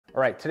All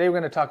right, today we're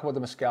going to talk about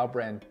the mezcal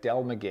brand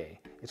Del Maguey.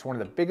 It's one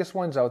of the biggest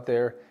ones out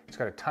there. It's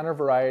got a ton of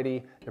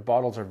variety. Their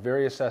bottles are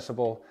very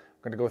accessible.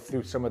 We're going to go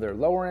through some of their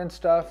lower end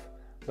stuff,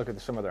 look at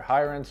some of their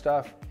higher end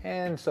stuff,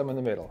 and some in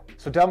the middle.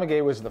 So Del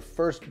Maguey was the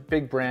first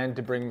big brand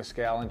to bring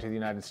mezcal into the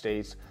United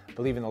States, I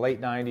believe in the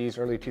late 90s,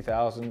 early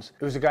 2000s.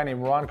 It was a guy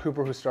named Ron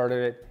Cooper who started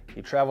it.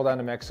 He traveled down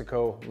to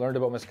Mexico, learned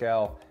about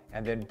mezcal,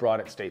 and then brought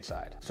it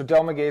stateside. So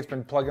Del Maguey's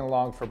been plugging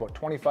along for about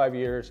 25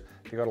 years.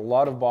 They got a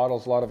lot of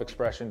bottles, a lot of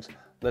expressions.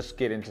 Let's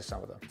get into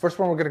some of them. First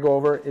one we're gonna go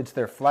over, it's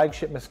their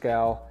flagship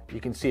mezcal. You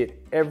can see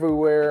it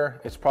everywhere.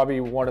 It's probably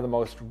one of the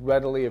most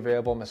readily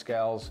available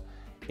mezcals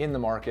in the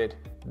market,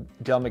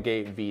 Del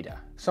Maguey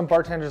Vida. Some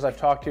bartenders I've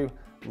talked to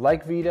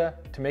like Vida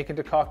to make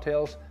into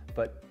cocktails,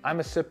 but I'm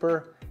a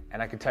sipper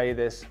and I can tell you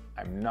this,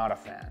 I'm not a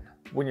fan.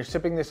 When you're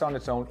sipping this on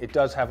its own, it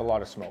does have a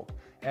lot of smoke.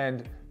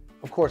 And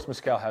of course,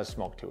 mezcal has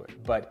smoke to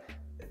it, but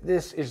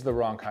this is the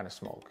wrong kind of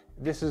smoke.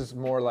 This is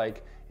more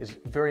like, is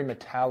very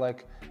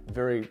metallic,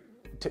 very,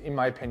 in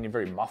my opinion,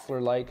 very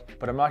muffler-like,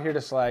 but I'm not here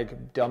to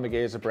slag Del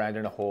Maguey as a brand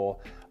in a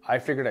whole. I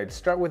figured I'd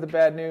start with the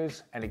bad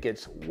news and it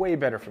gets way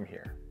better from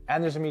here.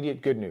 And there's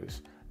immediate good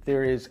news.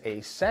 There is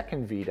a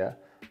second Vida,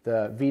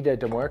 the Vida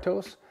de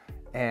Muertos,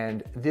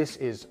 and this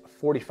is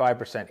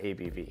 45%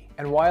 ABV.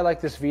 And why I like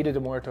this Vida de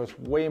Muertos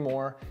way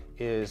more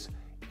is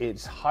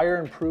it's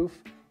higher in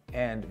proof,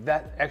 and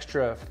that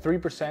extra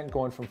 3%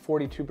 going from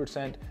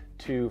 42%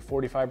 to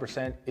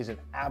 45% is an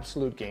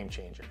absolute game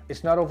changer.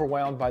 It's not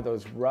overwhelmed by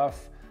those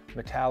rough,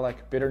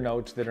 metallic, bitter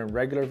notes that are in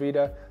regular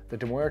Vida. The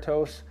de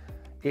Muertos,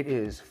 it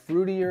is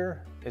fruitier,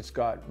 it's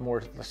got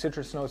more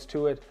citrus notes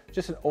to it,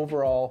 just an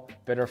overall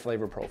better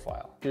flavor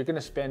profile. You're gonna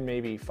spend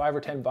maybe $5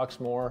 or $10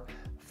 more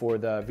for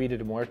the Vida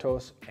de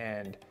Muertos,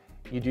 and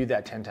you do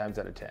that 10 times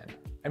out of 10.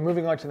 And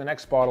moving on to the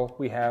next bottle,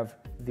 we have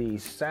the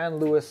San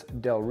Luis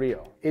del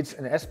Rio. It's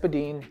an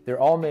espadín. They're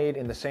all made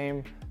in the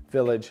same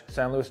village,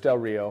 San Luis del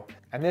Rio,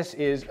 and this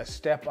is a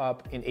step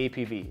up in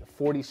APV,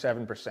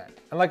 47%.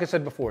 And like I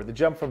said before, the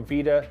jump from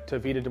Vida to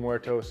Vida de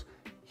Muertos,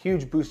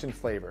 huge boost in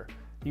flavor.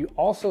 You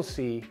also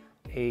see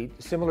a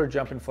similar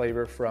jump in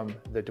flavor from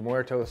the de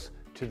Muertos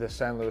to the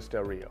San Luis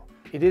del Rio.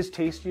 It is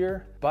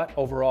tastier, but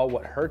overall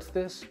what hurts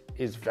this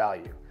is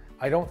value.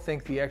 I don't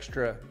think the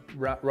extra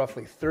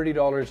roughly $30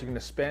 you're gonna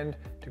spend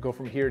to go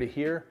from here to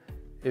here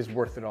is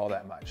worth it all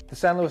that much. The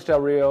San Luis del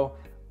Rio,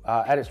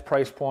 at its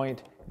price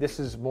point, this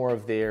is more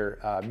of their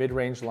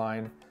mid-range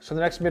line. So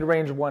the next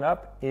mid-range one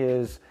up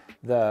is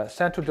the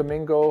Santo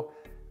Domingo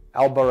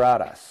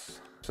Albarradas.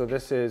 So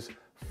this is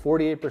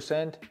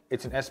 48%,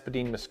 it's an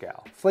espadín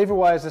mezcal.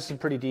 Flavor-wise, this is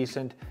pretty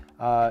decent.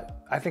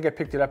 I think I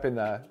picked it up in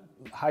the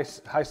high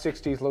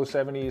 60s, low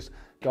 70s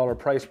dollar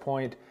price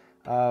point.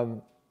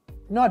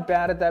 Not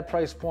bad at that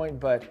price point,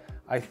 but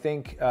I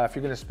think if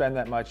you're gonna spend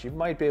that much, you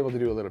might be able to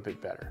do a little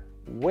bit better.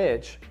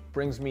 Which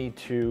brings me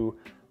to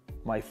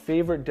my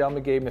favorite Del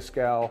Maguey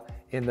mezcal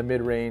in the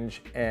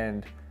mid-range,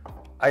 and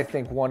I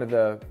think one of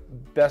the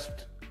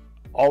best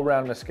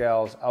all-round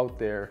mezcals out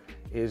there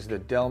is the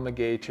Del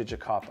Maguey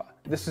Chichicapa.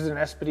 This is an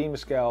espadín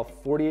mezcal,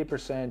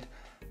 48%,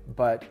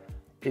 but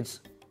it's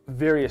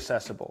very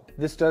accessible.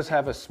 This does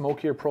have a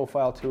smokier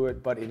profile to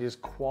it, but it is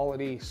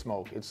quality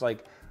smoke. It's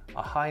like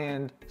a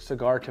high-end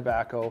cigar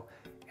tobacco,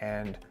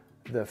 and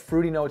the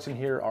fruity notes in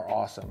here are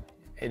awesome.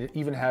 It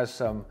even has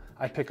some,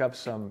 I pick up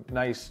some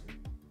nice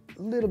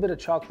little bit of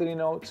chocolatey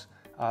notes,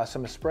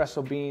 some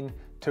espresso bean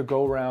to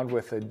go around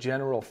with a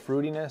general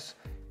fruitiness,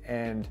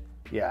 and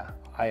yeah,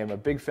 I am a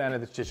big fan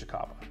of the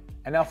Chichicapa.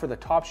 And now for the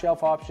top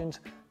shelf options,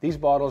 these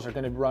bottles are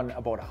gonna run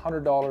about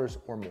 $100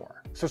 or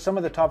more. So some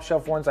of the top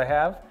shelf ones I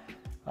have,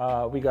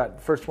 we got,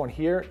 first one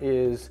here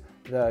is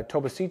the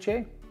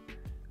Tobasiche,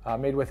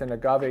 made with an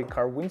agave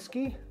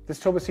Karwinski. This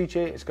Tobasiche,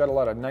 it's got a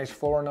lot of nice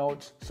floral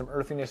notes, some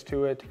earthiness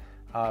to it,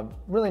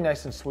 really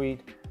nice and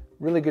sweet,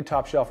 really good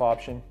top shelf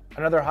option.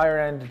 Another higher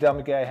end Del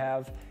Maguey I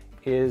have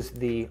is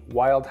the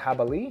Wild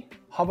Jabali.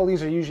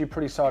 Jabalis are usually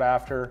pretty sought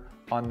after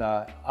on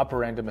the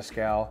upper end of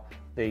mezcal.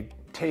 They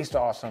taste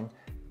awesome,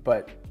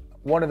 but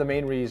one of the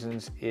main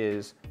reasons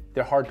is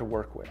they're hard to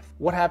work with.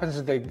 What happens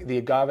is the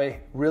agave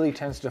really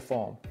tends to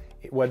foam,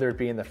 whether it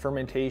be in the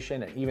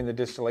fermentation and even the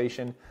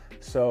distillation.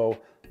 So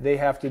they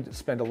have to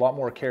spend a lot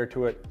more care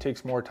to it. It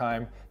takes more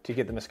time to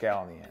get the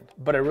mezcal in the end.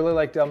 But I really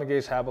like Del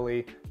Maguey's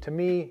Jabali. To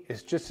me,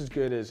 it's just as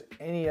good as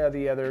any of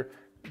the other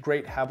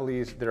great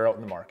Jabalis that are out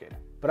in the market.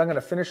 But I'm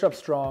gonna finish up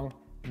strong.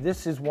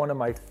 This is one of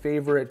my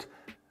favorite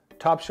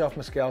top shelf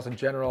mezcals in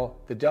general,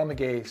 the Del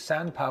Maguey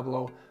San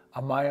Pablo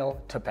Amaya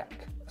Tepec.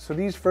 So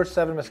these first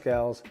 7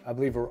 mezcals, I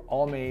believe, were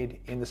all made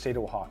in the state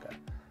of Oaxaca.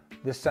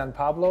 This San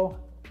Pablo,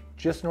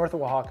 just north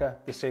of Oaxaca,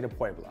 the state of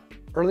Puebla.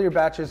 Earlier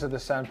batches of the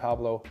San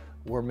Pablo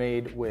were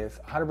made with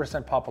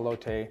 100%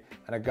 papalote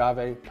and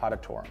agave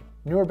patatorum.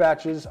 Newer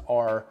batches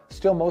are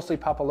still mostly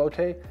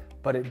papalote,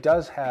 but it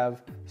does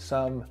have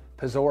some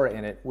Pizora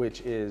in it,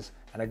 which is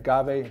an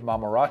agave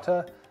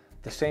marmorata,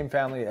 the same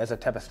family as a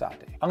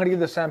tepestate. I'm gonna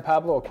give the San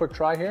Pablo a quick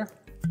try here.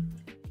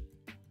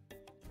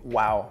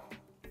 Wow.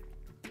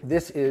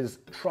 This is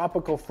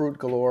tropical fruit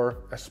galore,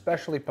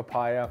 especially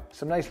papaya.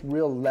 Some nice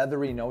real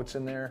leathery notes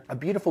in there. A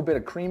beautiful bit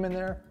of cream in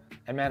there.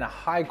 And man, a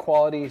high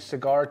quality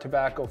cigar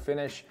tobacco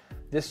finish.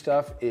 This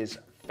stuff is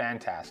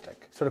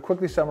fantastic. So to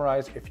quickly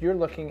summarize, if you're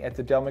looking at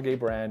the Del Maguey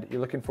brand,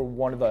 you're looking for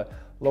one of the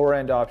lower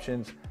end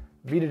options,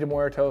 Vida de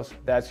Muertos,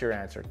 that's your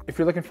answer. If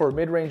you're looking for a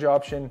mid-range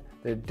option,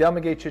 the Del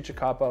Maguey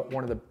Chichicapa,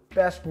 one of the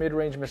best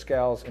mid-range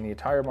mezcals in the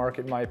entire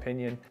market, in my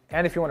opinion.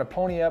 And if you want to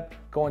pony up,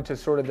 go into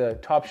sort of the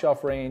top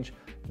shelf range,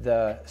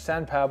 the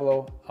San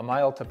Pablo A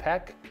Mile to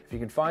Peck. If you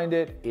can find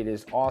it, it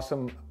is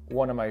awesome.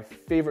 One of my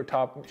favorite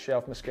top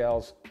shelf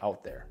mezcals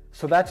out there.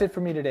 So that's it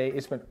for me today.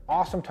 It's been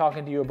awesome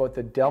talking to you about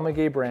the Del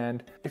Maguey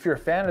brand. If you're a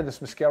fan of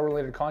this mezcal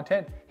related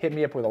content, hit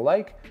me up with a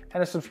like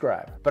and a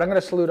subscribe. But I'm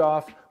gonna salute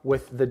off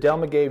with the Del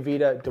Maguey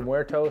Vida de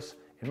Muertos.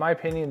 In my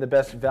opinion, the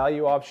best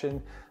value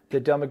option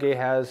that Del Maguey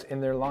has in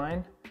their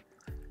line.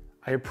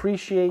 I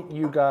appreciate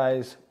you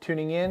guys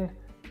tuning in.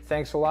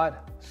 Thanks a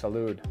lot.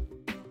 Salud.